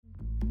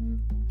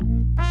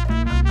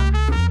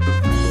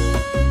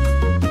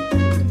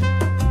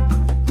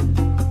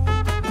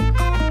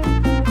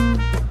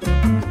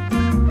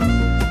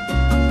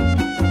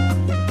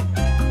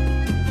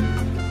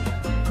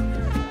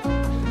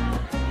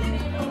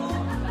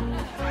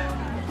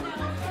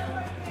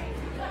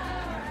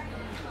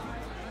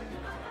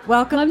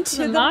Welcome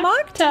to the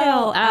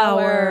Mocktail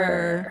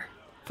Hour.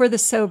 For the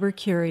sober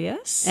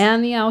curious.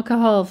 And the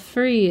alcohol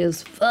free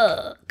as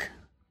fuck.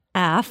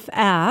 Af.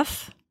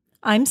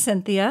 I'm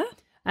Cynthia.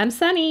 I'm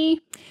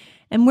Sunny.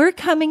 And we're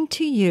coming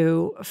to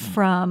you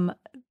from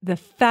the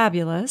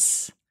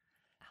fabulous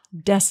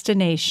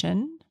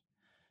destination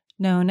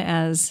known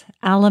as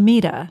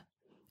Alameda.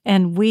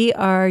 And we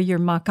are your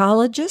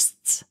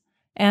mockologists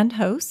and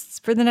hosts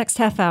for the next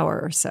half hour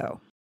or so.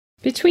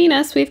 Between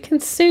us, we've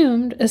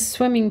consumed a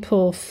swimming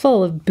pool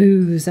full of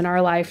booze in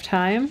our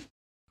lifetime.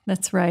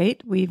 That's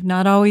right. We've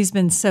not always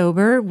been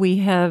sober. We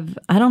have,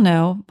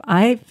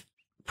 I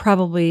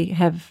probably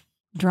have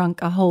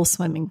drunk a whole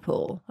swimming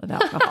pool of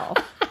alcohol.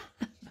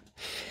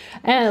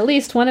 And at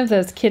least one of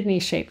those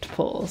kidney-shaped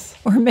pools.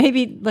 Or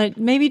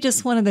maybe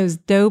just one of those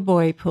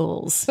doughboy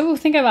pools. Oh,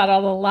 think about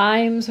all the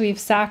limes we've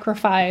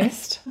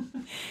sacrificed.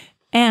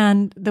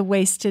 And the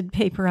wasted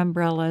paper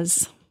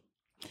umbrellas.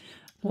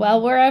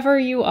 Well, wherever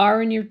you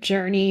are in your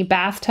journey,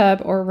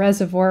 bathtub or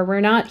reservoir,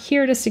 we're not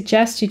here to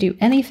suggest you do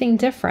anything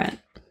different.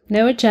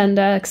 No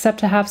agenda except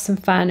to have some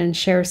fun and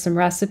share some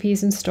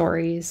recipes and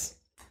stories.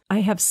 I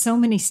have so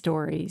many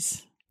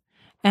stories.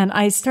 And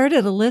I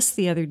started a list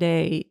the other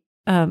day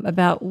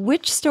about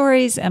which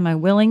stories am I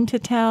willing to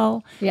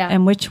tell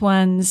and which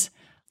ones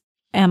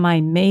am I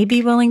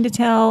maybe willing to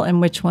tell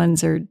and which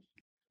ones are,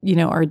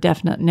 are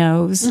definite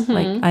no's. Mm-hmm.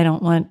 Like, I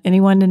don't want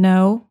anyone to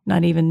know,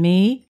 not even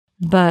me.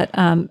 But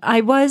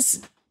I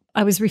was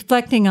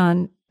reflecting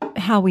on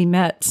how we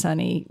met,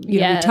 Sunny. We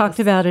talked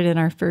about it in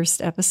our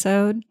first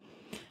episode.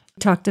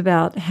 Talked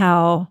about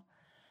how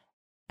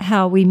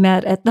we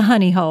met at the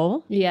Honey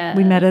Hole. Yeah,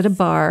 we met at a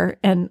bar,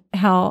 and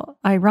how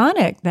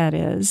ironic that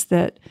is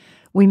that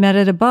we met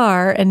at a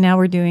bar, and now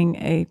we're doing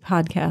a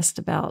podcast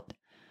about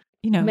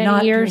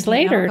many years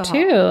later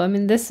alcohol. Too. I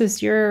mean, this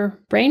is your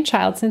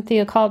brainchild.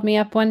 Cynthia called me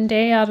up one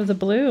day out of the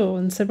blue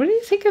and said, "What do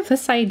you think of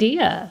this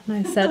idea?"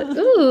 And I said,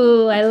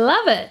 "Ooh, I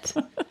love it."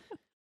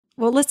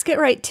 Well, let's get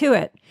right to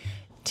it.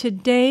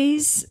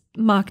 Today's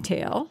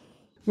mocktail.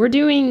 We're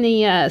doing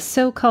the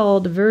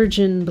so-called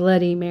Virgin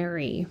Bloody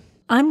Mary.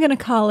 I'm going to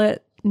call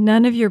it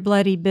None of Your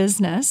Bloody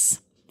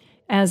Business,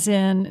 as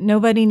in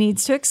nobody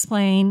needs to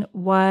explain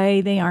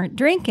why they aren't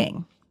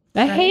drinking.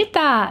 I hate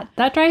that.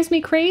 That drives me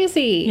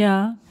crazy.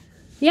 Yeah.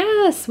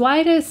 Yes.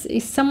 Why does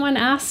someone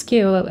ask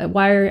you,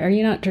 why are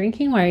you not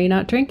drinking? Why are you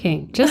not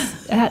drinking?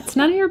 Just, it's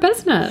none of your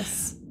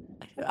business.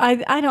 I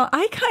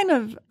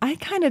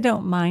kind of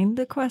don't mind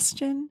the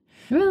question.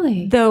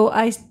 Really? Though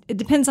it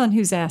depends on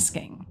who's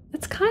asking.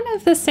 It's kind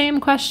of the same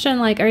question,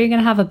 like, are you going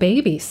to have a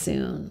baby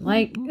soon?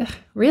 Like,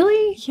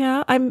 really?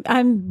 Yeah,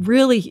 I'm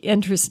really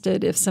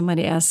interested if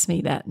somebody asks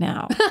me that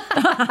now.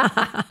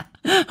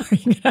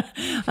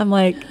 I'm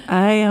like,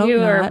 I hope you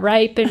not. are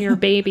ripe in your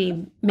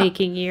baby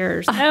making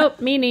years.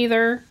 Nope, me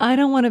neither. I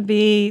don't want to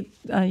be,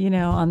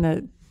 on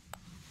the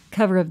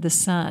cover of The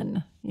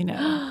Sun, the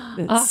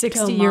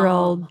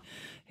 60-year-old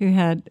who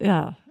had,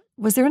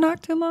 was there an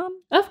Octomom?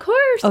 Of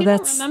course. You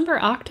don't remember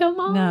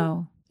Octomom?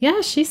 No.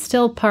 Yeah, she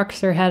still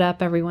parks her head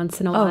up every once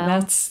in a while. Oh,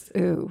 that's,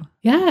 ooh.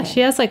 Yeah, okay.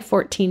 She has like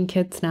 14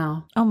 kids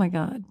now. Oh, my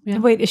God. Yeah.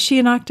 Wait, is she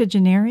an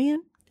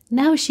octogenarian?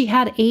 No, she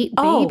had 8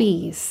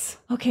 babies.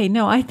 Okay,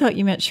 no, I thought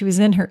you meant she was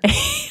in her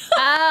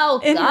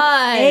God. her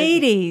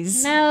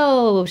 80s.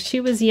 No, she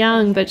was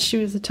young, but she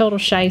was a total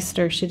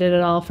shyster. She did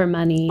it all for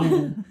money,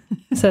 and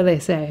so they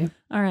say.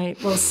 All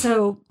right. Well,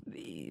 so,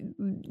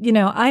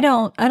 I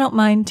don't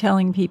mind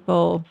telling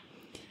people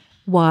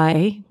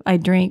why I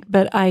drink,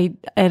 but I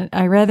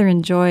rather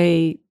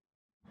enjoy,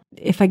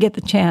 if I get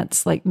the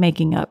chance, like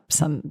making up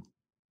some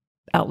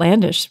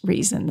outlandish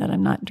reason that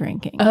I'm not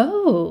drinking.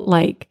 Oh.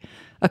 Like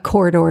a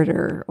court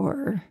order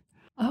or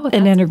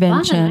an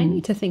intervention. Fun. I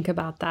need to think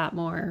about that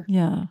more.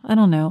 Yeah. I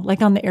don't know.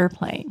 Like on the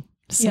airplane,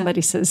 somebody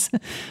says,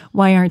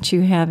 why aren't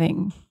you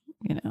having,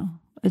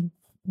 a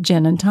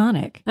gin and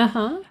tonic?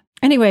 Uh-huh.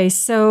 Anyway,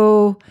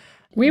 so...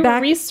 We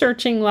were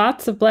researching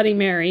lots of Bloody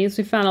Marys.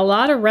 We found a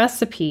lot of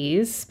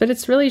recipes, but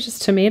it's really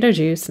just tomato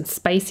juice and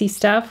spicy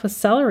stuff with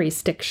celery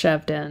sticks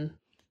shoved in.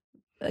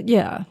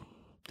 Yeah.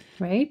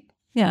 Right?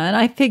 Yeah, and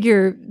I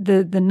figure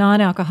the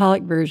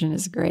non-alcoholic version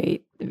is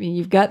great. I mean,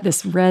 you've got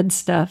this red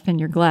stuff in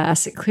your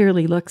glass. It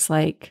clearly looks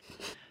like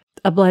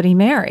a Bloody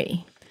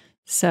Mary.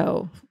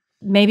 So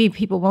maybe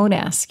people won't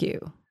ask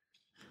you.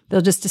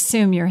 They'll just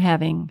assume you're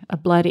having a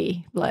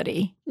bloody.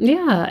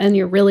 Yeah, and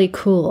you're really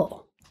cool.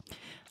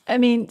 I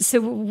mean,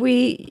 so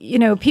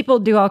people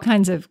do all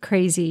kinds of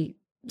crazy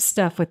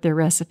stuff with their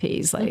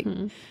recipes. Like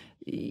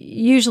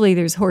usually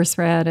there's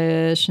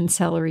horseradish and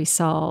celery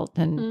salt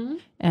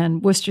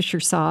and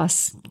Worcestershire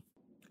sauce.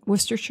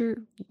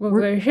 Worcestershire?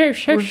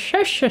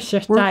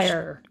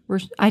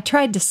 I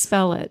tried to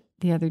spell it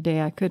the other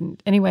day. I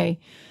couldn't. Anyway,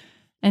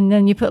 and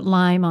then you put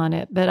lime on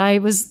it. But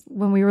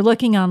when we were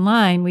looking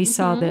online, we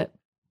saw that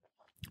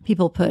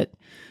people put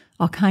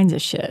all kinds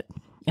of shit.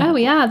 Oh,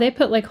 yeah. They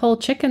put like whole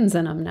chickens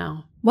in them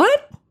now.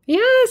 What?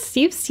 Yes.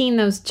 You've seen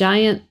those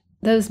giant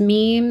those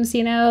memes,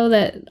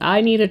 that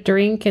I need a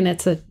drink and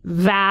it's a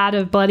vat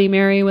of Bloody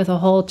Mary with a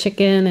whole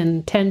chicken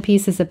and 10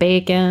 pieces of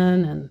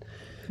bacon and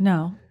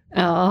no.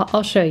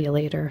 I'll show you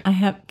later.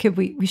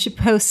 We should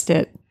post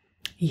it.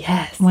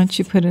 Yes. Once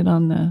you put it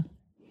on the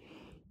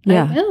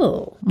Yeah. I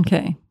will.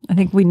 Okay. I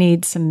think we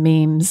need some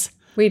memes.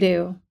 We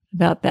do.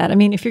 About that. I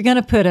mean, if you're going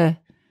to put I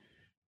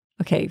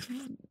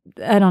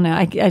don't know.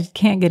 I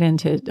can't get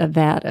into a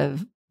vat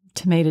of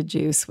tomato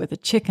juice with a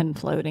chicken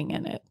floating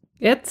in it.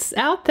 It's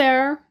out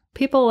there.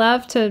 People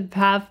love to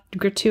have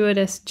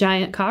gratuitous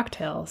giant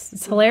cocktails.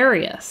 It's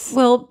hilarious.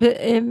 Well,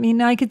 but, I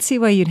mean, I could see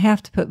why you'd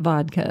have to put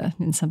vodka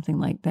in something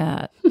like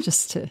that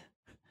just to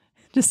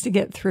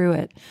get through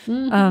it.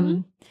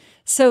 Mm-hmm.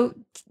 So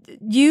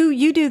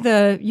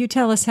you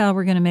tell us how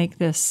we're going to make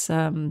this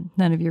none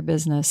of your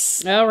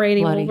business.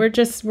 Alrighty. Bloody. Well,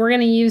 we're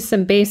going to use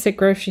some basic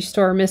grocery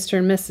store Mr.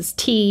 and Mrs.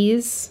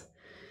 Teas.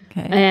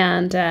 Okay.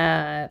 And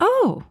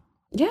oh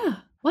yeah,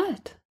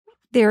 what?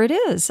 There it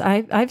is.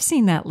 I've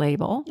seen that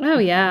label. Oh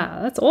yeah,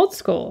 that's old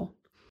school.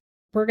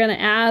 We're going to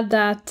add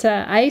that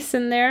ice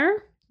in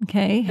there.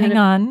 Okay, hang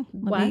on.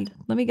 What?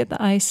 Let me get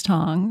the ice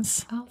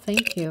tongs. Oh,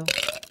 thank you.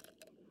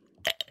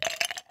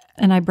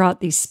 And I brought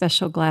these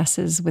special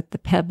glasses with the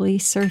pebbly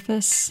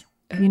surface.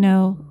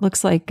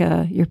 Looks like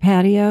your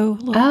patio.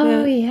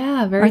 Oh, bit.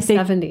 Yeah. Very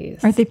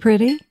 70s. Aren't they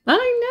pretty?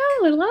 I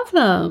know. I love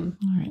them.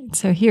 All right.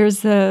 So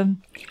here's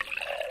I'm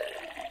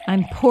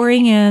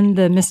pouring in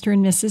the Mr.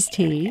 and Mrs.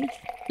 Tea.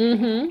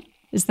 Mm-hmm.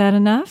 Is that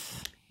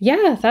enough?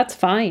 Yeah, that's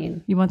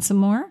fine. You want some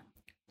more?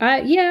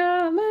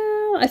 Yeah.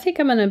 Well, I think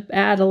I'm going to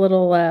add a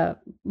little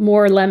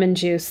more lemon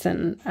juice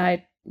than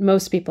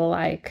most people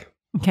like.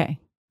 Okay.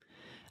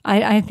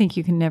 I think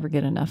you can never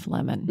get enough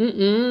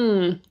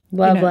lemon.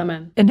 Love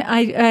lemon. And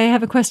I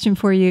have a question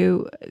for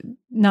you,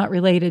 not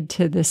related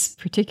to this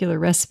particular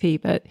recipe,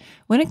 but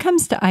when it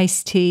comes to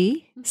iced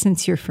tea,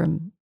 since you're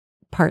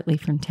partly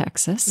from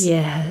Texas.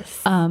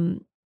 Yes.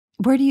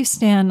 Where do you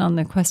stand on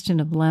the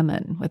question of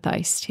lemon with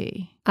iced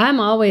tea? I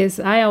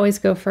always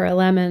go for a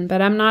lemon,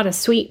 but I'm not a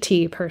sweet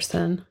tea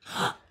person.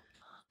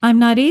 I'm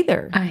not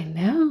either. I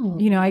know.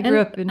 I grew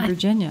up in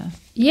Virginia.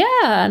 Yeah,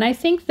 and I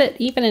think that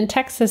even in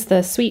Texas,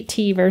 the sweet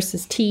tea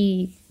versus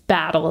tea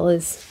battle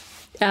is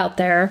out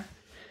there.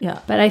 Yeah.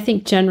 But I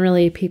think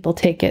generally people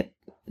take it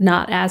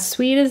not as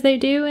sweet as they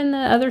do in the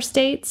other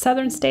states,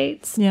 southern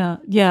states. Yeah.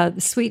 Yeah.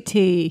 The sweet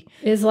tea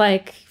is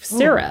like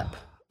syrup.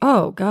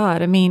 Oh,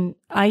 God. I mean,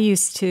 I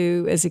used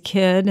to, as a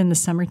kid in the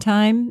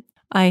summertime,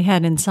 I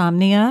had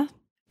insomnia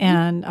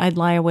and I'd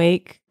lie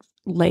awake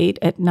late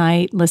at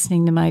night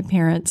listening to my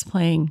parents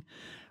playing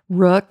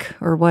rook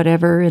or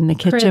whatever in the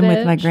kitchen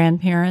with my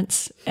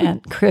grandparents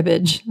and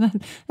cribbage.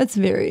 That's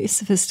very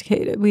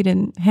sophisticated. We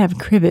didn't have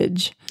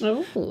cribbage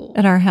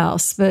at our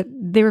house, but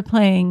they were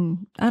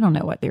playing, I don't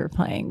know what they were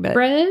playing, but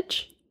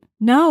bridge?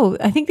 No,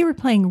 I think they were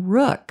playing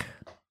rook.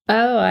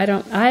 Oh, I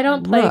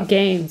don't play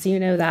games. You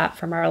know that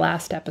from our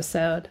last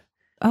episode.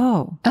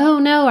 Oh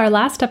no, our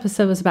last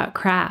episode was about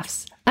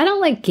crafts. I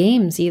don't like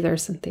games either,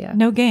 Cynthia.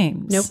 No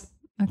games. Nope.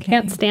 Okay.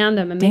 Can't stand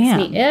them. It makes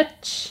me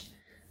itch.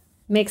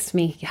 Makes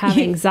me have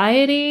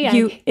anxiety.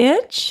 You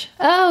itch?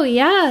 Oh,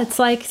 yeah. It's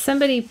like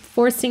somebody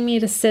forcing me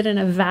to sit in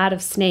a vat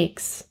of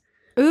snakes.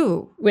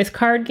 Ooh. With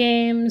card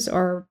games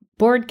or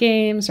board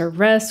games or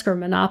Risk or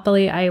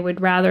Monopoly, I would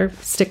rather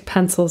stick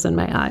pencils in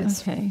my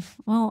eyes. Okay.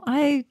 Well,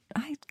 I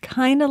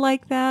kind of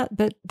like that,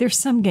 but there's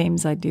some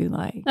games I do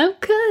like. Oh,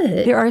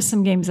 good. There are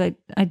some games I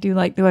do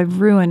like, though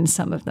I've ruined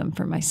some of them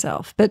for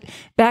myself. But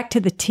back to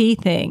the tea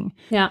thing.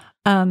 Yeah.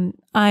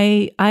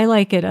 I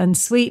like it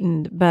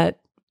unsweetened, but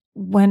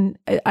when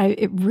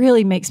it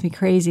really makes me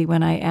crazy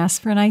when I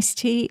ask for an iced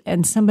tea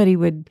and somebody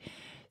would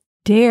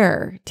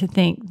dare to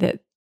think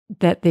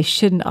that they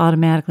shouldn't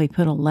automatically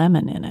put a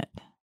lemon in it.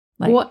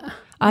 Like what?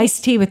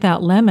 Iced tea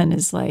without lemon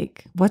is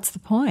like, what's the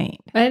point?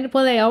 And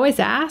well, they always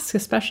ask,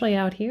 especially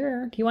out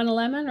here, do you want a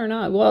lemon or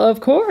not? Well,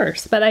 of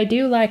course, but I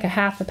do like a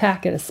half a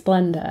packet of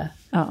Splenda.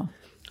 Oh.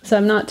 So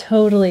I'm not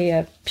totally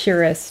a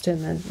purist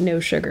in the no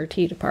sugar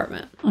tea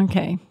department.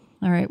 Okay.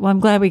 All right. Well, I'm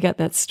glad we got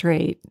that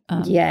straight.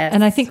 Yes.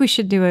 And I think we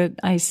should do an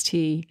iced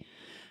tea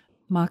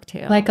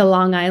mocktail. Like a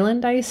Long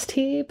Island iced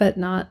tea, but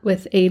not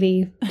with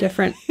 80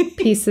 different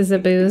pieces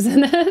of booze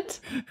in it.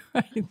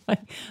 Right.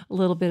 Like a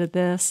little bit of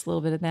this, a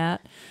little bit of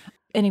that.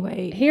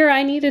 Anyway. Here,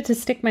 I needed to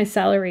stick my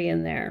celery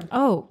in there.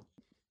 Oh,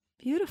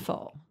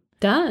 beautiful.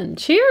 Done.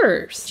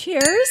 Cheers.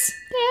 Cheers.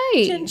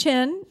 Yay. Chin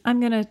chin. I'm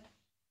going to,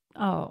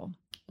 oh.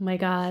 My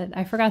God.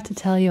 I forgot to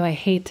tell you I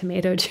hate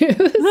tomato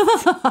juice.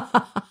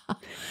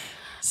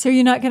 So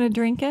you're not going to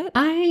drink it?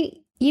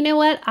 You know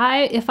what?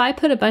 If I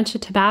put a bunch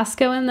of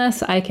Tabasco in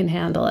this, I can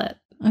handle it.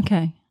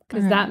 Okay.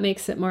 Because that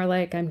makes it more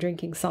like I'm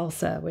drinking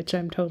salsa, which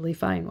I'm totally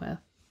fine with.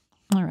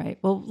 All right.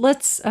 Well,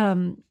 let's,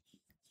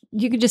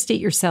 you could just eat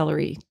your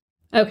celery.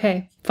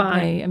 Okay, fine.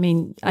 Okay? I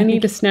mean, I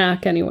need a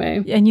snack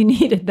anyway. And you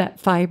needed that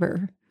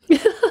fiber,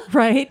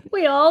 right?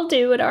 We all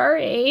do at our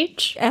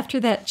age. After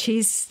that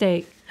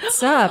cheesesteak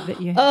sub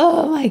that you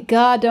Oh my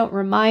God, don't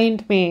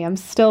remind me. I'm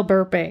still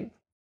burping.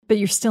 But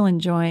you're still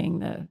enjoying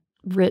the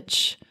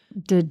rich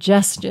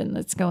digestion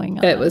that's going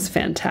on. It was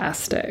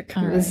fantastic.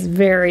 It was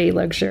very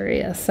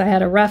luxurious. I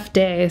had a rough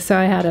day, so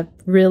I had a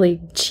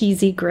really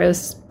cheesy,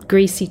 gross,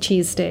 greasy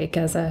cheesesteak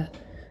as a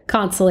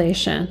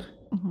consolation.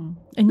 Mm-hmm.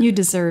 And you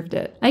deserved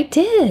it. I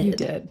did. You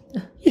did.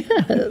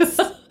 Yes.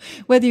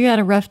 Whether you had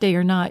a rough day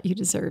or not, you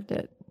deserved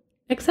it.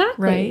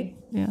 Exactly. Right?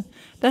 Yeah.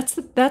 That's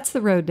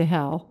the road to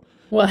hell.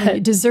 What?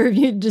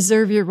 You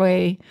deserve your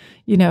way,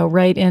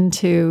 right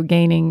into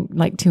gaining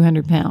like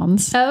 200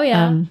 pounds. Oh,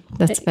 yeah.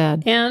 That's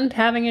bad. And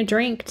having a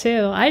drink,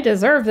 too. I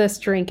deserve this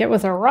drink. It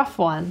was a rough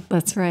one.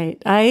 That's right.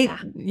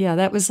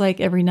 That was like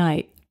every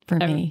night for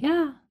me.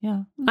 Yeah.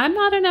 Yeah.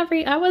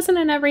 I wasn't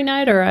an every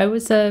nighter. I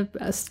was a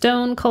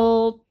stone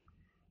cold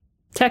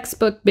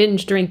textbook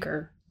binge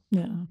drinker.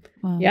 Yeah.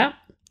 Well, yeah.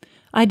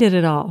 I did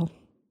it all.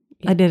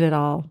 Yeah. I did it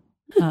all.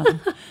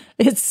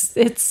 It's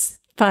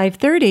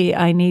 5:30.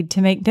 I need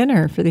to make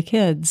dinner for the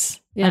kids.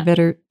 Yeah.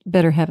 I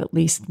better have at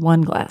least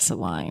one glass of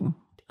wine.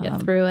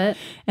 Get through it.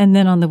 And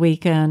then on the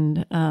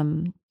weekend,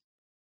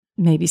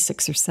 maybe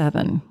 6 or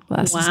 7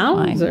 glasses of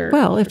wine.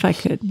 Well, if I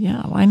could,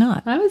 why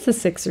not? I was a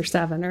 6 or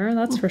 7er,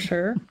 that's for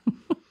sure.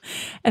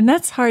 And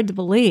that's hard to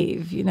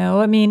believe,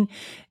 I mean,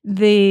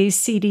 the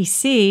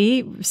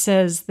CDC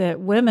says that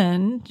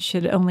women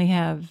should only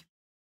have,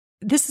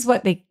 this is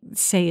what they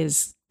say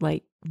is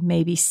like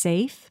maybe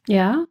safe.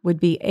 Yeah. Would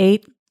be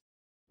 8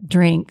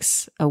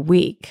 drinks a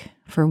week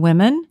for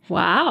women.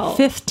 Wow.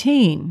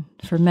 15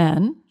 for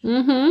men.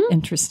 Mm-hmm.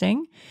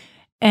 Interesting.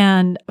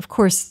 And of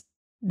course,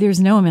 there's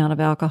no amount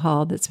of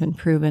alcohol that's been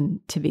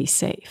proven to be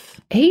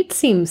safe. 8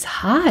 seems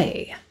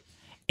high.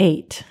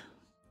 8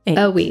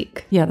 a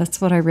week. Yeah,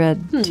 that's what I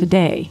read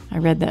today. I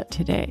read that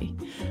today.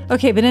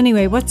 Okay, but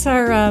anyway, what's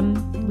our,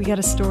 we got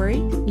a story?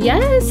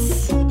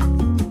 Yes.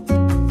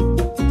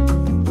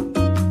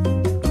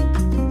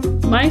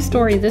 My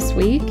story this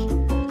week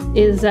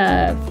is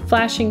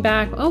flashing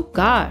back. Oh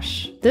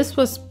gosh, this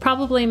was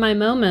probably my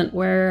moment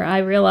where I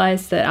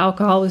realized that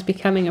alcohol was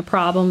becoming a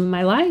problem in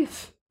my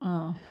life.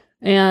 Oh.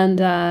 And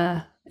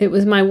it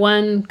was my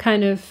one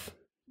kind of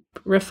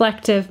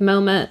reflective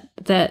moment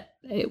that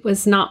it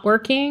was not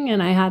working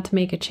and I had to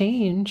make a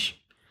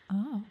change.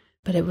 Oh.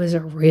 But it was a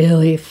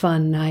really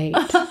fun night.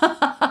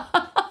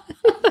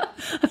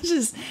 I'm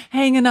just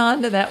hanging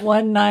on to that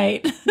one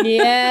night.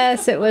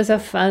 Yes, it was a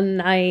fun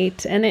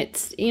night. And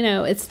it's,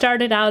 it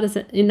started out as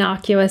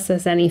innocuous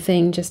as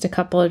anything, just a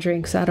couple of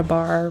drinks at a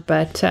bar.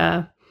 But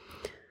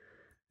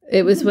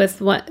it was with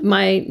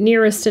my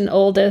nearest and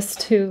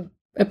oldest who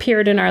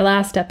appeared in our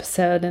last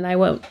episode, and I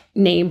won't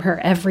name her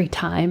every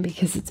time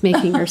because it's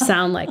making her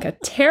sound like a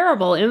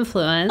terrible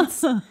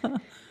influence.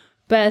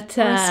 But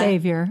or a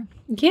savior.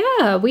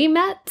 Yeah, we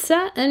met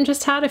and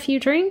just had a few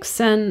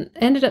drinks and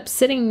ended up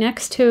sitting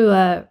next to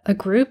a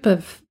group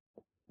of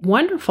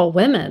wonderful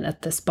women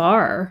at this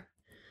bar.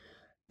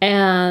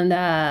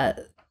 And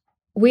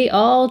we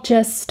all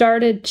just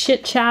started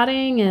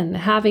chit-chatting and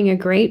having a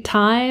great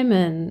time.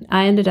 And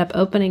I ended up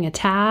opening a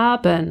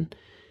tab and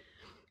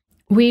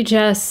they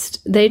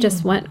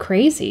just went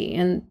crazy.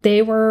 And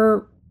they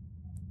were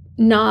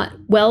not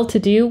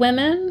well-to-do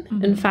women.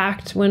 Mm-hmm. In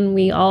fact, when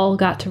we all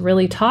got to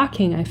really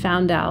talking, I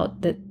found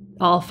out that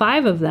all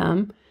 5 of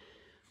them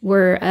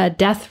were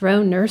death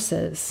row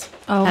nurses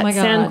at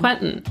San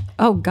Quentin.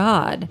 Oh,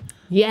 God.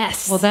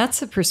 Yes. Well,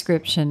 that's a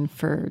prescription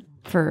for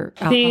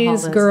alcoholism.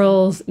 These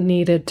girls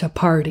needed to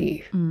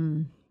party.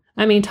 Mm.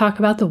 I mean, talk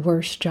about the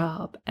worst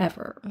job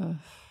ever. Ugh.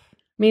 I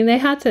mean, they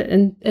had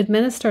to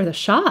administer the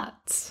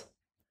shots.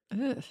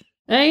 Ugh.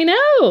 I know.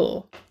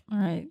 All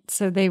right.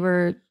 So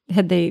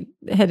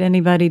had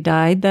anybody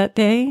died that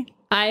day?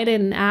 I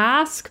didn't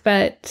ask,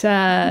 but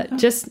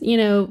just,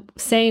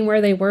 saying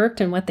where they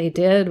worked and what they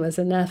did was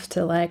enough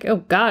to like, oh,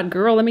 God,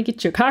 girl, let me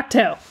get you a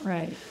cocktail.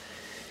 Right.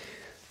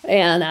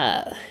 And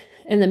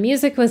the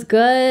music was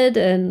good,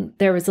 and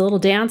there was a little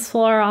dance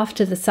floor off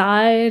to the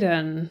side,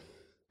 and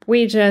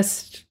we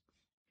just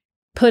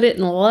put it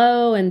in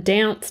low and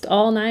danced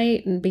all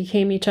night and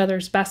became each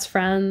other's best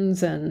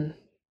friends and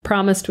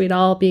promised we'd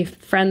all be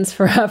friends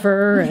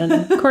forever. And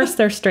of course,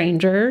 they're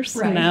strangers,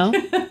 right.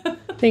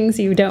 Things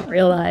you don't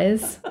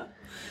realize,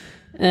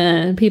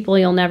 and people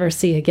you'll never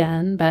see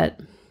again. But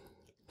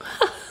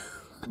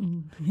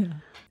yeah.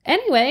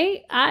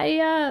 Anyway,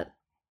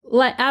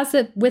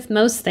 with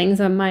most things,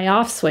 my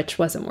off switch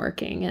wasn't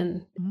working,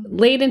 and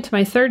late into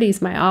my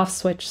 30s, my off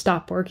switch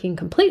stopped working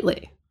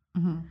completely,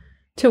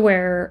 to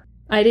where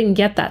I didn't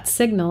get that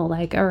signal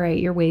like, all right,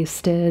 you're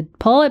wasted,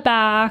 pull it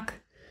back.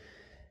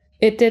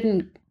 It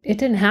didn't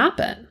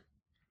happen,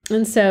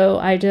 and so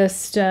I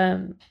just.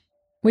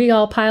 We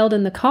all piled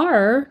in the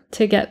car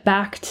to get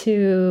back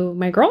to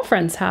my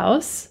girlfriend's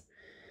house.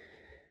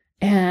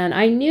 And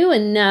I knew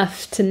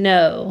enough to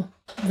know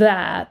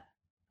that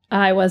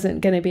I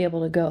wasn't going to be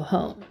able to go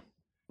home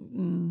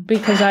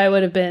because I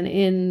would have been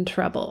in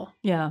trouble.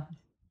 Yeah.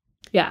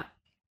 Yeah.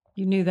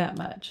 You knew that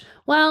much.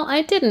 Well,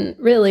 I didn't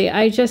really.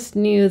 I just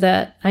knew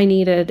that I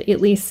needed at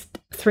least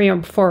 3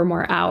 or 4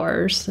 more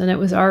hours, and it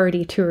was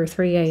already 2 or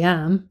 3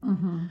 a.m.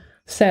 Mm-hmm.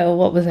 So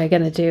what was I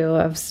going to do?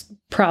 I was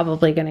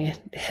probably going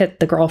to hit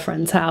the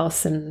girlfriend's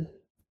house and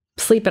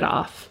sleep it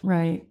off.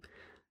 Right.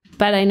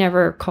 But I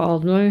never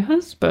called my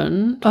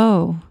husband.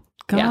 Oh,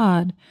 God.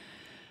 Yeah.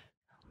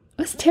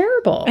 It was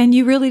terrible. And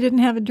you really didn't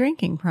have a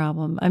drinking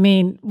problem. I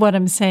mean, what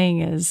I'm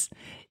saying is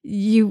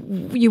you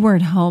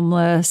weren't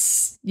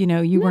homeless.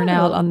 You weren't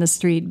out on the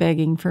street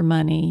begging for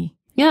money.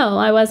 Yeah, well,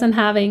 I wasn't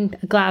having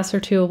a glass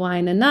or two of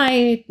wine a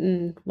night.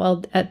 And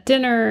at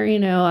dinner,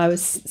 I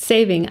was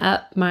saving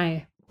up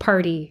my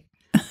party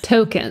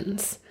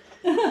tokens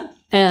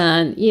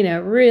and,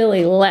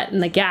 really letting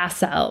the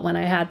gas out when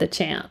I had the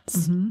chance.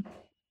 Mm-hmm.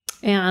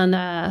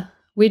 And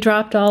we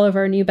dropped all of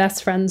our new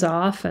best friends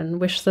off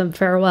and wished them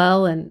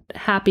farewell and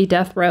happy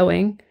death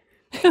rowing.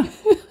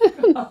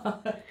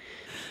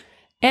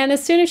 And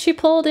as soon as she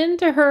pulled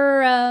into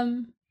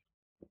her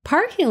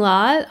parking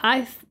lot,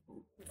 I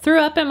threw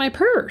up in my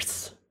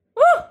purse.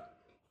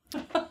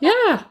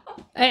 Yeah.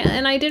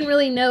 And I didn't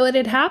really know it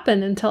had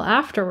happened until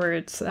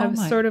afterwards. I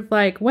was sort of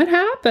like, what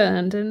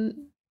happened? And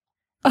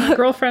my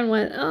girlfriend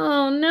went,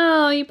 oh,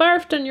 no, you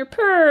barfed on your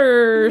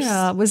purse.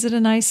 Yeah. Was it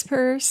a nice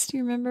purse? Do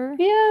you remember?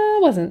 Yeah,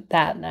 it wasn't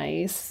that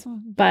nice.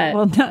 But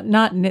well,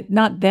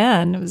 not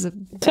then. It was a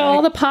bag. So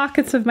all the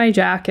pockets of my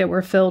jacket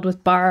were filled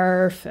with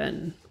barf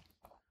and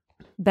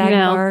bag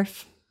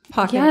barf.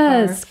 Pocket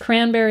yes, barf.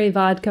 Cranberry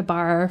vodka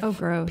barf. Oh,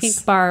 gross. Pink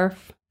barf.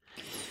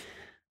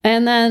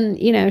 And then,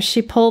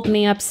 she pulled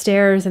me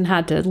upstairs and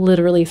had to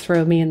literally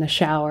throw me in the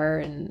shower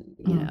and,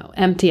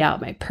 empty out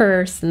my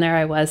purse. And there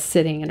I was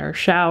sitting in her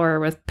shower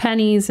with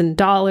pennies and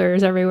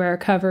dollars everywhere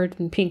covered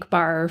in pink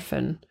barf.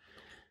 And,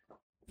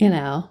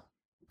 and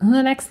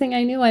the next thing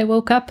I knew, I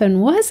woke up and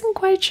wasn't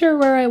quite sure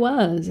where I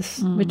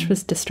was, which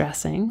was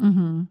distressing.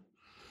 Mm-hmm.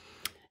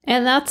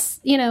 And that's,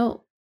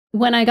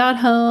 when I got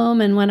home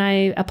and when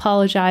I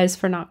apologized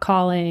for not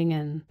calling,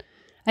 and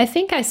I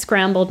think I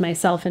scrambled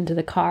myself into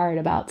the car at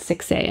about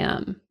 6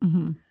 a.m.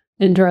 Mm-hmm.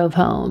 and drove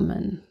home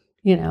and,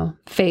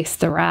 faced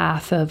the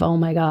wrath of, oh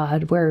my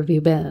God, where have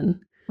you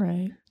been?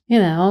 Right.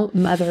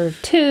 Mother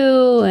of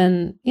two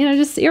and,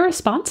 just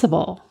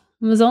irresponsible.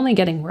 It was only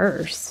getting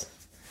worse.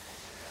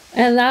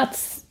 And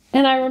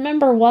I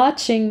remember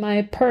watching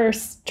my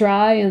purse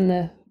dry in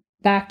the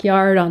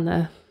backyard on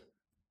the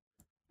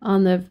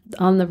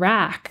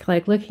rack,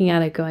 like looking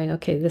at it going,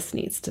 okay, this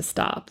needs to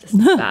stop. This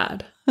is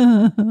bad.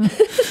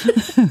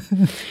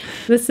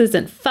 This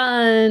isn't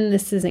fun.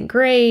 This isn't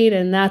great.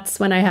 And that's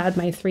when I had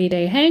my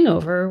 3-day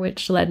hangover,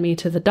 which led me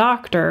to the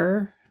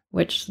doctor,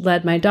 which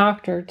led my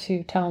doctor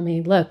to tell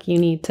me, look, you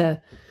need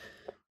to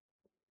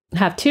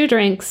have 2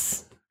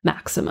 drinks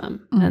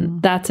maximum. Mm-hmm.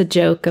 And that's a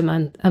joke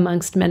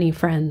amongst many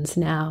friends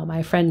now.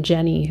 My friend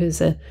Jenny,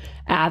 who's an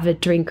avid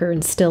drinker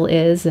and still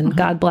is, and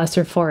God bless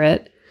her for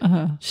it.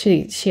 Uh-huh.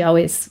 She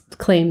always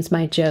claims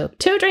my joke,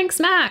 2 drinks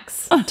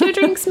max, 2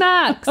 drinks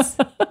max.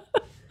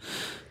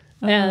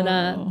 And,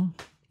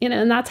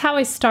 and that's how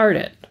I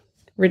started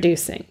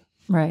reducing.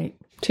 Right.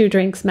 2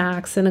 drinks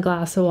max and a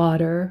glass of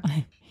water.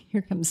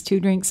 Here comes 2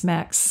 drinks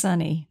max,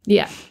 Sunny.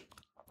 Yeah.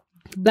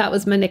 That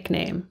was my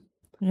nickname.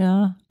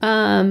 Yeah.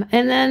 And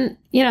then,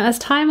 as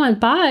time went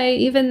by,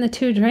 even the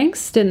 2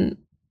 drinks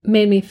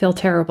made me feel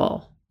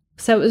terrible.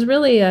 So it was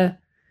really a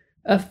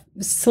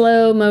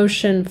slow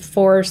motion,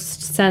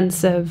 forced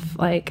sense of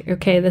like,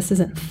 okay, this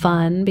isn't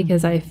fun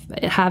because I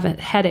have a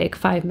headache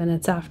 5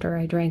 minutes after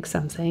I drank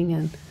something,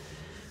 and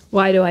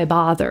why do I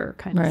bother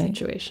kind of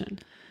situation.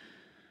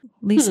 At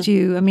least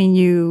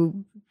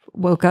you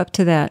woke up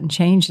to that and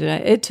changed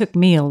it. It took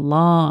me a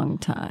long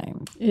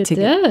time to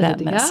get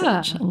that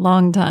message, a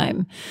long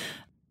time.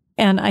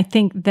 And I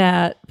think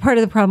that part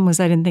of the problem was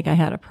I didn't think I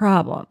had a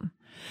problem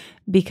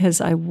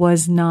because I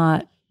was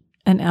not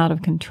an out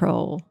of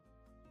control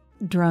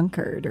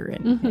drunkard or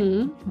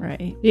anything,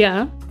 right?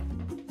 Yeah.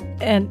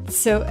 And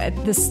so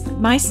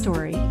my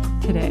story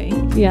today.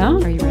 Yeah.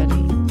 Are you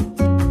ready?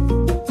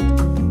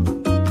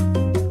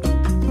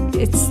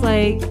 It's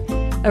like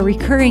a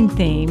recurring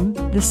theme.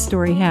 This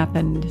story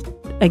happened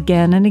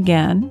again and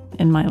again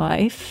in my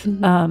life.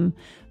 Mm-hmm.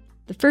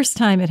 The first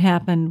time it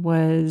happened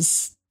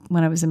was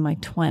when I was in my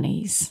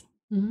 20s.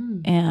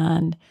 Mm.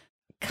 And,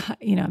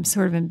 I'm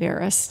sort of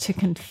embarrassed to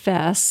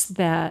confess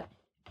that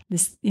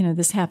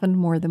this happened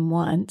more than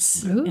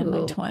once in my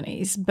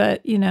 20s.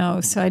 But,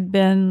 so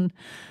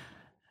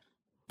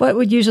what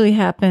would usually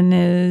happen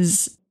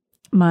is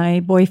my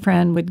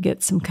boyfriend would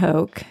get some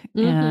Coke,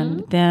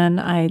 and then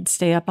I'd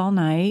stay up all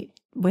night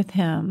with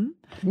him.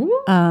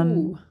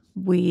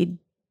 We'd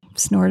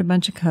snort a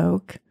bunch of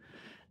Coke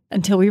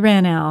until we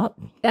ran out.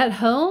 At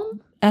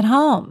home? At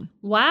home.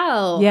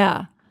 Wow.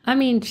 Yeah. I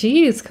mean,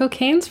 geez,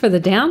 cocaine's for the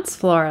dance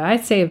floor. I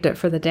saved it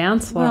for the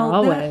dance floor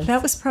always.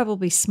 That was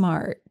probably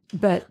smart.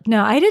 But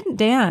no, I didn't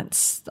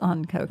dance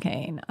on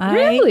cocaine.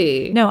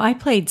 Really? No, I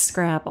played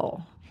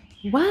Scrabble.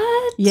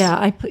 What?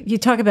 Yeah, you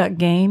talk about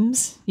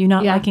games, you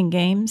not liking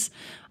games.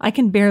 I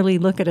can barely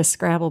look at a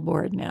Scrabble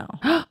board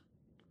now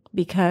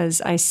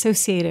because I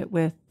associate it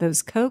with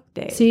those Coke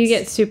days. So you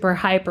get super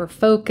hyper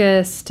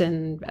focused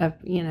and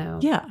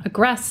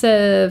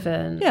aggressive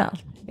and yeah.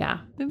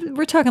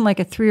 We're talking like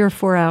a 3 or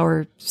 4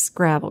 hour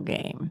Scrabble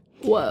game.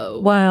 Whoa.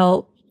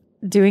 while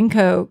doing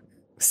coke,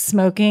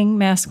 smoking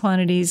mass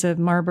quantities of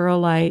Marlboro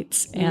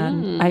Lights,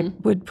 and I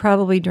would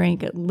probably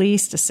drink at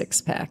least a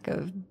 6-pack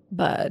of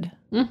Bud.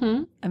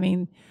 Mm-hmm. I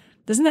mean,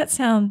 doesn't that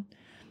sound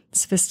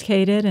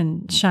sophisticated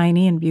and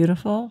shiny and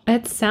beautiful?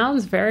 It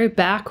sounds very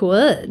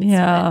backwoods.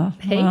 Yeah.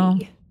 Hey. Well,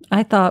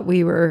 I thought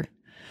we were.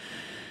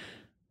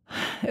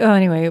 Oh,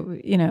 anyway,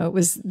 it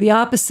was the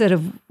opposite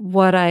of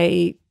what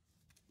I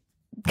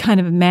kind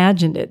of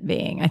imagined it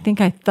being. I think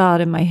I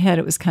thought in my head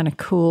it was kind of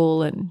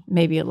cool and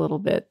maybe a little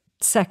bit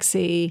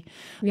sexy,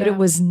 but it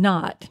was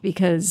not,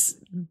 because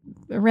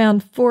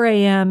around 4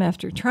 a.m.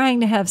 after trying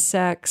to have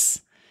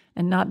sex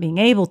and not being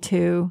able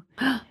to,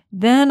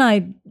 then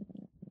I'd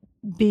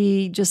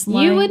be just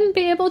lying. You wouldn't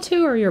be able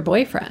to, or your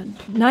boyfriend?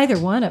 Neither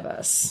one of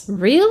us.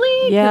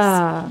 Really?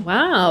 Yeah.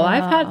 Wow.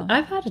 Yeah.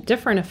 I've had a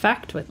different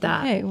effect with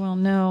that. Okay, well,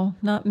 no,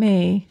 not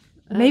me.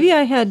 Maybe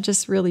I had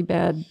just really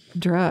bad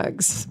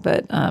drugs,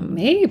 but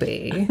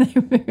maybe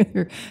they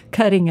were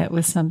cutting it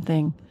with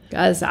something.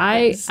 Because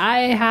I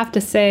have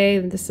to say,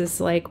 this is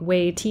like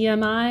way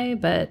TMI,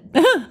 but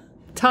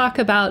talk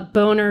about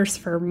boners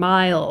for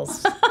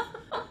miles.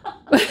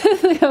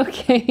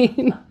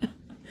 Cocaine.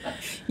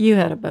 You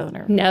had a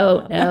boner.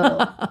 No.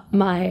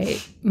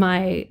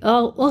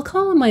 I'll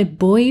call him my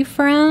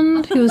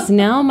boyfriend, who's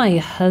now my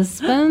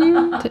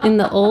husband. In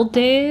the old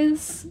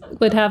days,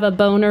 would have a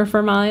boner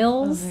for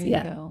miles. Oh, there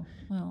you go.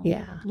 Well,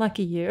 yeah.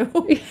 Lucky you.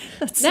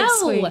 That's no,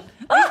 so sweet.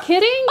 Are you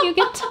kidding?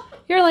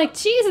 You're like,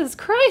 Jesus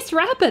Christ,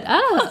 wrap it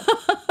up.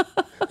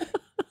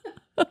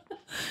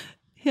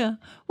 Yeah.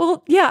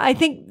 Well, yeah, I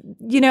think,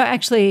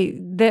 actually,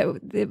 that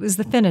it was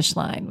the finish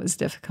line was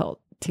difficult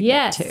to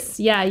get to.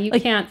 Yeah, you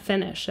can't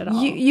finish at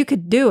all. You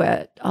could do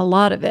it, a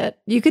lot of it.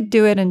 You could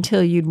do it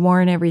until you'd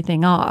worn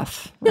everything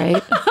off,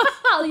 right?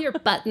 All your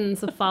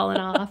buttons have fallen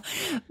off.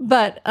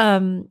 But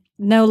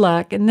no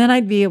luck. And then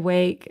I'd be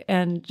awake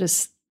and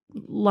just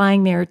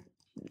lying there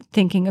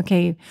thinking,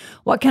 okay,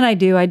 what can I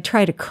do? I'd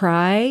try to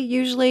cry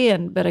usually,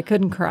 but I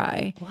couldn't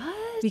cry.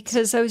 What?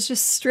 Because I was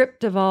just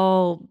stripped of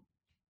all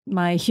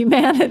my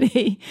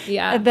humanity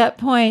at that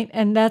point.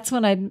 And that's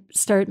when I'd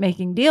start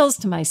making deals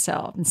to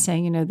myself and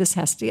saying, this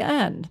has to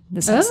end.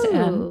 This has to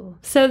end.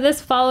 So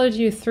this followed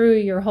you through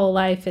your whole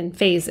life in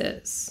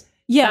phases.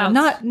 Yeah,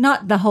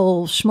 not the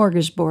whole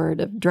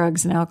smorgasbord of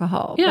drugs and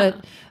alcohol, yeah.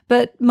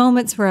 but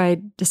moments where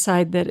I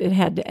decide that it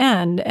had to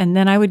end, and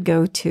then I would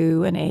go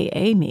to an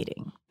AA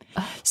meeting.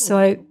 Oh.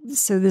 So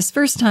this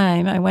first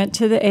time I went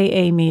to the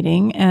AA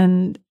meeting,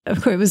 and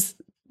of course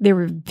there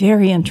were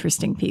very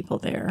interesting people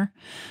there.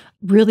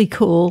 Really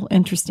cool,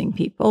 interesting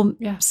people,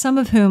 some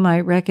of whom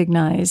I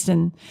recognized.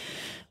 And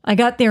I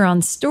got there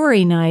on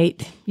story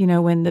night,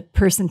 when the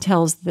person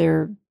tells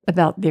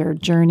about their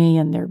journey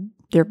and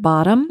their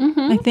bottom,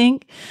 I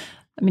think.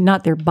 I mean,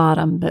 not their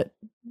bottom, but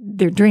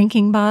their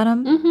drinking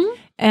bottom. Mm-hmm.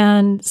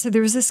 And so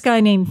there was this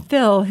guy named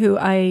Phil who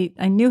I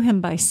knew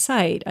him by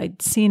sight.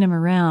 I'd seen him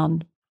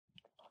around.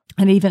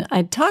 And even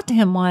I'd talked to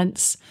him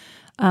once.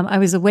 I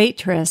was a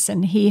waitress,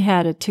 and he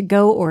had a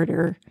to-go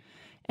order.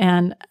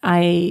 And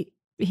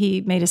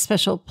he made a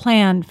special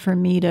plan for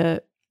me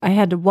I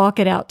had to walk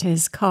it out to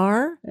his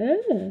car,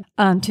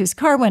 to his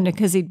car window,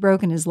 because he'd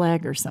broken his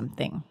leg or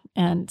something.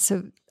 And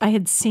so I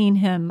had seen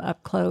him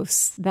up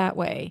close that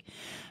way.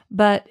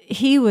 But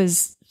he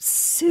was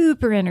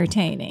super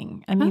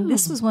entertaining. I mean,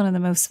 this was one of the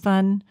most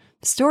fun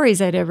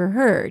stories I'd ever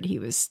heard. He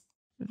was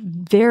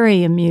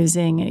very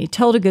amusing, and he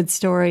told a good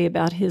story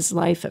about his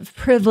life of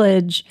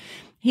privilege.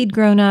 He'd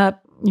grown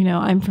up,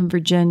 I'm from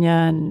Virginia,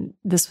 and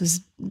this was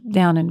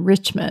down in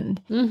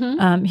Richmond.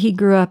 Mm-hmm. He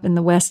grew up in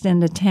the west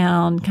end of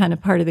town, kind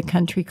of part of the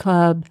country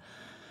club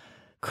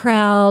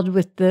crowd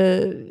with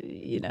the,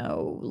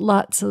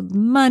 lots of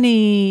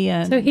money.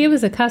 And so he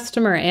was a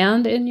customer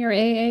and in your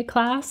AA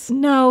class?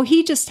 No,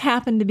 he just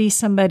happened to be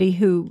somebody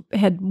who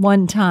had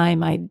one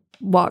time I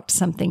walked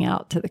something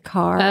out to the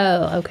car.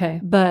 Oh, okay.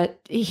 But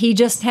he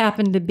just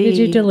happened to be... Did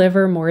you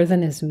deliver more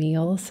than his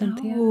meal,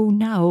 Cynthia? Oh,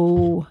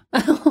 no.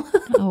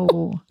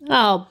 No.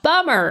 Oh,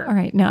 bummer. All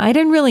right. No, I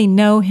didn't really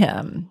know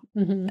him.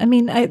 Mm-hmm. I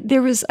mean, I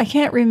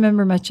can't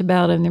remember much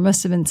about him. There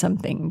must have been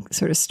something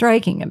sort of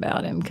striking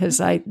about him,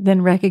 because I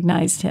then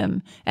recognized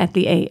him at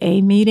the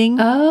AA meeting.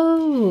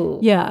 Oh.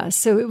 Yeah.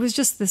 So it was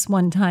just this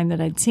one time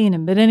that I'd seen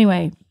him. But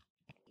anyway,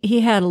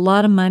 he had a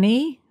lot of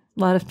money,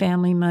 a lot of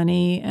family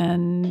money,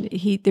 and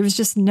there was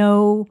just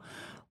no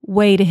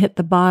way to hit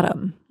the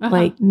bottom. Uh-huh.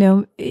 Like,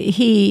 no,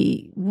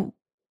 he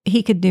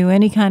could do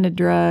any kind of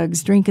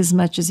drugs, drink as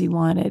much as he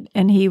wanted,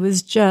 and he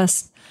was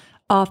just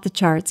off the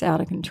charts, out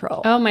of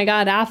control. Oh my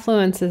God,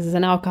 affluence is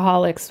an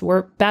alcoholic's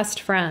best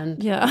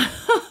friend. Yeah.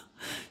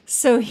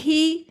 So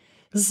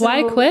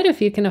why quit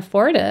if you can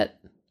afford it?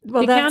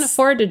 Well, if you can't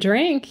afford to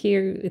drink,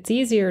 it's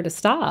easier to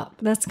stop.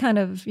 That's kind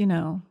of,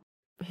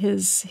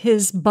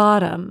 his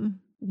bottom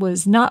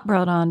was not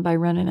brought on by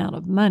running out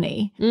of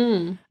money.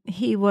 Mm.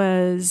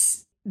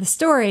 The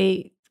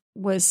story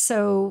was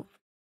so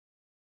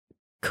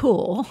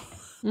cool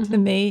to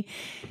me.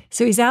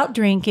 So he's out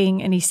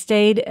drinking, and he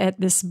stayed at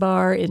this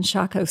bar in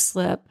Shockoe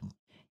Slip.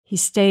 he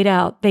stayed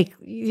out.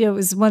 It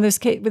was one of those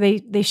cases where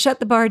they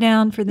shut the bar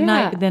down for the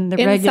night, but then the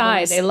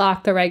regulars. They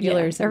locked the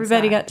regulars inside.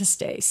 Everybody got to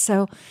stay.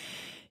 So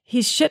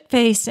he's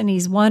shit-faced and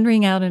he's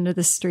wandering out into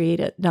the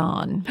street at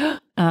dawn.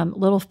 A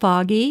little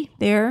foggy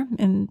there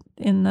in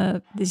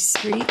these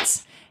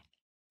streets.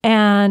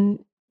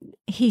 And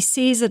he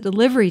sees a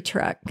delivery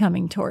truck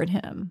coming toward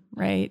him,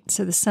 right?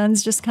 So the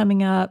sun's just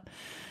coming up,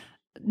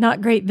 not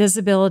great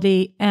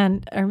visibility.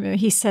 And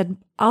he said,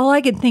 all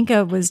I could think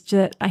of was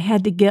that I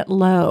had to get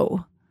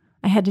low.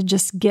 I had to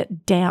just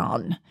get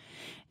down.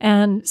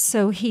 And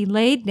so he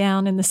laid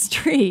down in the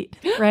street,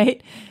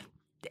 right?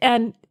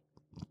 And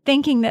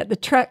thinking that the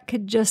truck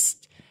could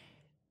just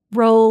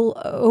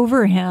roll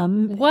over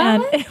him.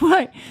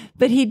 What?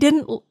 But he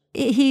didn't,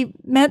 he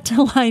meant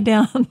to lie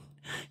down.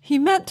 He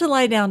meant to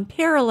lie down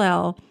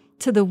parallel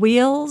to the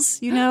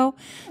wheels,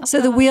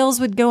 so the wheels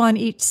would go on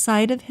each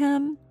side of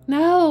him.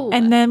 No.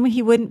 And then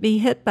he wouldn't be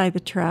hit by the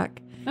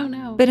truck. Oh,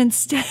 no. But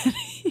instead,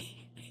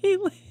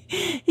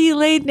 he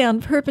laid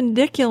down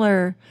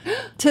perpendicular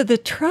to the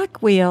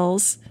truck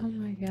wheels. Oh,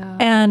 my God.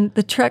 And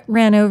the truck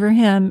ran over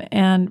him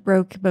and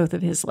broke both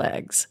of his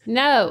legs.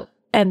 No.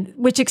 And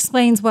which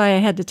explains why I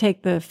had to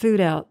take the food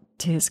out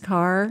to his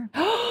car.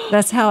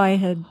 That's how I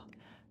had...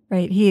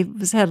 Right, he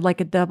had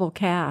like a double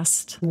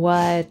cast.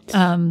 What?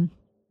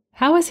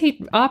 How was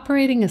he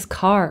operating his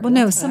car? Well,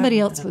 no, somebody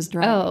else was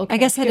driving. Oh, okay. I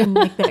guess I didn't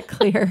make that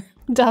clear.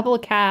 Double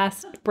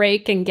cast,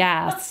 brake, and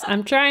gas.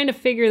 I'm trying to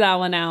figure that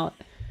one out.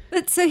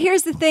 But so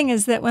here's the thing: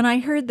 is that when I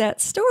heard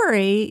that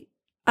story,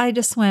 I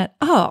just went,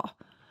 "Oh,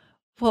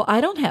 well,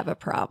 I don't have a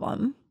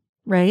problem,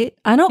 right?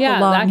 I don't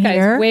belong that guy's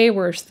here. Way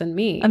worse than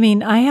me. I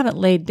mean, I haven't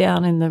laid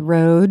down in the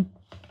road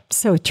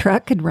so a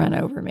truck could run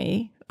over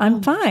me."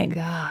 I'm fine.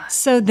 God.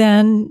 So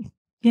then,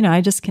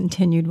 I just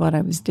continued what I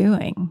was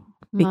doing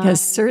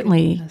because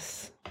certainly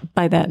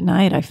by that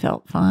night I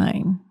felt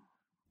fine.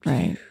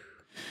 Right.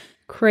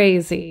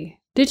 Crazy.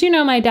 Did you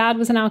know my dad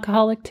was an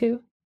alcoholic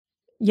too?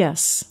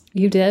 Yes.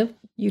 You did?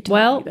 You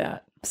told me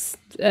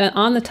that.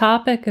 On the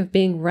topic of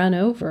being run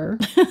over,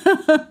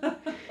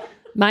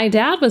 my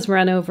dad was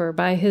run over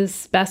by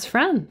his best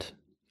friend.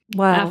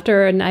 Wow.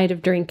 After a night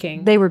of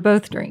drinking. They were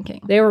both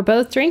drinking.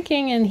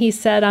 And he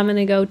said, I'm going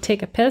to go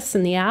take a piss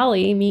in the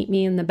alley, meet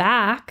me in the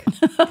back.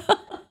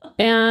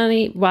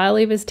 And while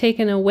he was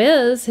taking a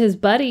whiz, his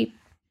buddy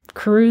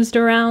cruised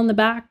around the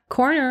back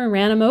corner and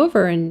ran him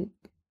over. And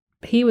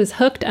he was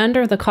hooked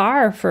under the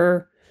car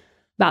for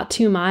about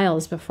 2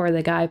 miles before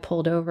the guy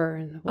pulled over.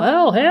 And,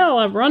 hell,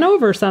 I've run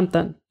over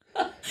something.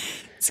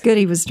 It's good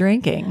he was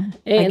drinking.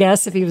 I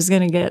guess if he was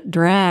going to get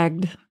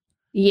dragged.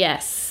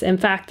 Yes. In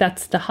fact,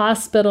 the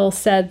hospital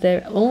said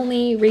the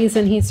only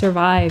reason he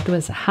survived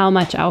was how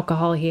much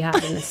alcohol he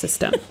had in the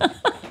system.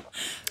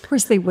 Of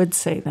course, they would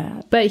say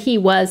that. But he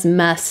was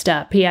messed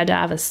up. He had to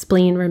have a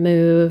spleen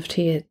removed.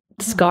 He had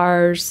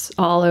scars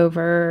all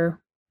over.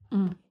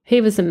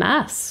 He was a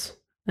mess.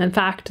 In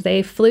fact,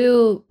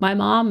 my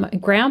mom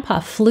and grandpa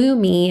flew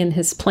me in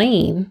his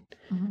plane,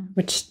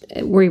 which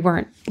we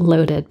weren't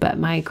loaded, but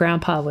my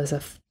grandpa was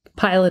a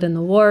pilot in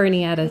the war, and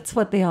he had That's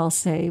what they all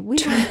say. We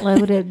weren't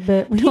loaded,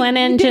 but we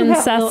twin-engine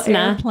Cessna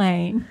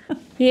airplane.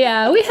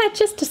 Yeah, we had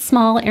just a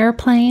small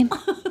airplane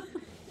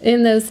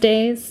in those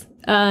days.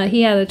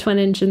 He had a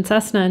twin-engine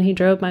Cessna, and he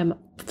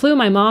flew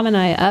my mom and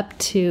I up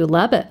to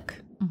Lubbock.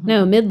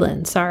 No,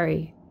 Midland,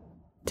 sorry,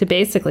 to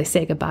basically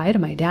say goodbye to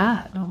my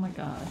dad. Oh, my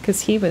God.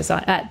 Because he was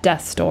at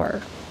death's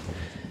door.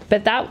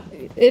 But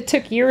it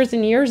took years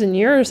and years and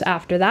years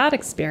after that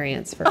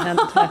experience for him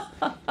to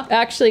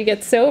actually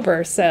get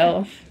sober.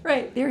 So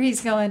right there,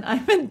 he's going.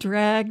 I've been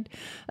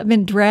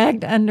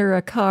dragged under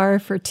a car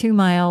for 2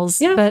 miles,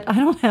 but I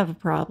don't have a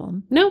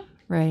problem. No,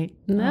 right?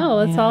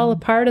 No, it's all a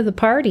part of the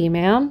party,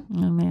 man.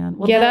 Oh man,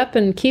 get up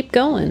and keep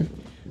going.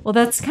 Well,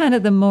 that's kind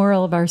of the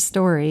moral of our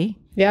story.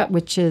 Yeah,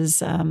 which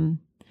is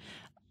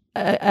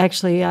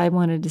actually, I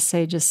wanted to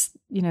say just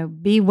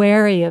be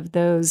wary of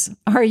those.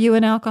 Are you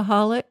an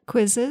alcoholic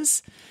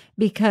quizzes?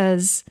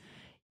 Because,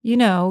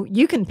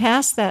 you can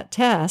pass that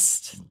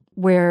test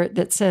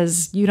that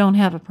says you don't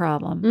have a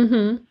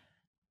problem,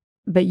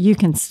 but you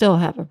can still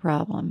have a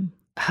problem.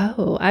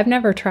 Oh, I've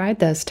never tried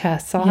those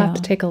tests. I'll have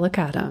to take a look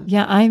at them.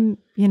 Yeah,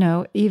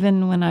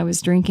 even when I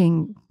was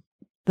drinking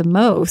the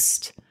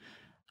most,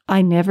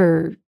 I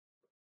never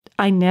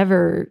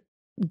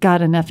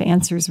got enough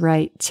answers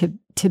right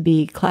to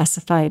be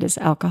classified as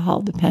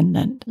alcohol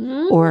dependent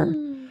or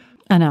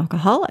an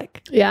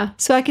alcoholic. Yeah.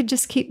 So I could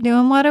just keep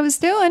doing what I was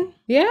doing.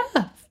 Yeah,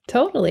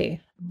 totally.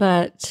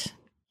 But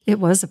it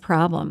was a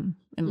problem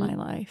in my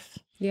life.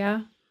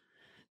 Yeah.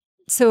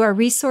 So our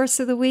resource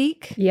of the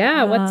week.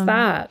 Yeah, what's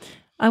that?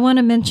 I want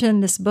to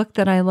mention this book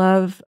that I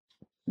love.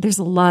 There's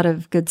a lot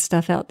of good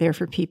stuff out there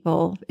for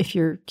people. If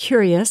you're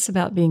curious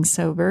about being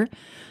sober,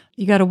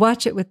 you got to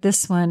watch it with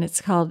this one.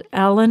 It's called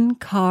Alan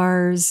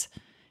Carr's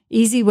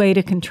Easy Way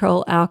to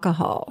Control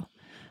Alcohol.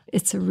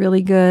 It's a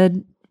really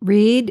good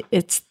read.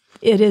 It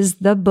is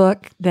the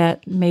book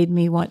that made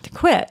me want to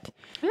quit.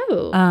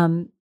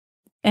 Oh.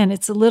 And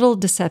it's a little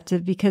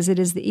deceptive because it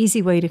is the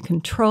easy way to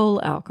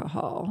control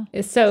alcohol.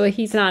 So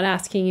he's not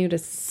asking you to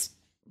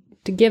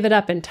give it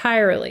up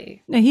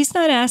entirely. No, he's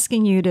not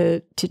asking you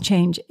to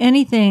change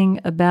anything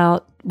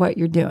about what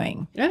you're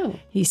doing. Oh.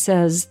 He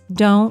says,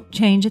 don't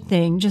change a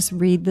thing, just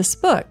read this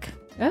book.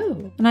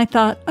 Oh. And I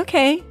thought,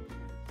 okay,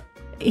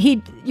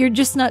 you're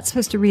just not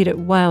supposed to read it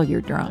while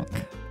you're drunk.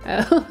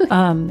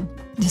 Oh.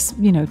 Just,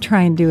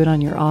 try and do it on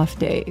your off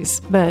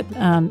days. But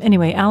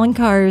anyway, Alan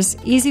Carr's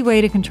Easy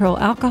Way to Control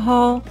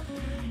Alcohol.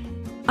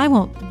 I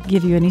won't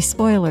give you any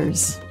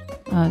spoilers.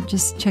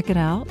 Just check it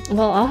out.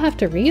 Well, I'll have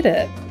to read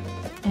it.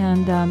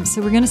 And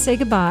so we're going to say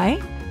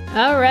goodbye.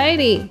 All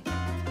righty.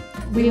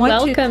 We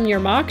welcome your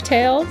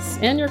mocktails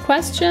and your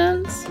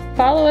questions.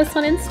 Follow us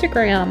on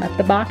Instagram at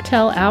the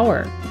Mocktale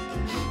Hour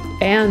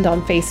and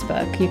on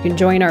Facebook. You can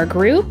join our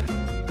group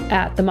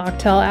at the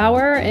Mocktale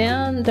Hour,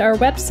 and our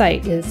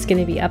website is going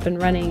to be up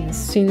and running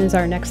as soon as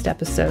our next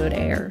episode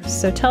airs.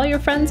 So tell your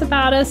friends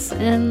about us,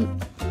 and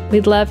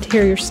we'd love to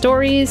hear your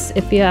stories.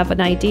 If you have an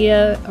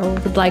idea or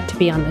would like to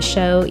be on the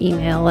show,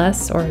 email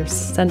us or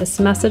send us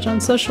a message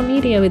on social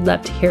media. We'd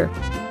love to hear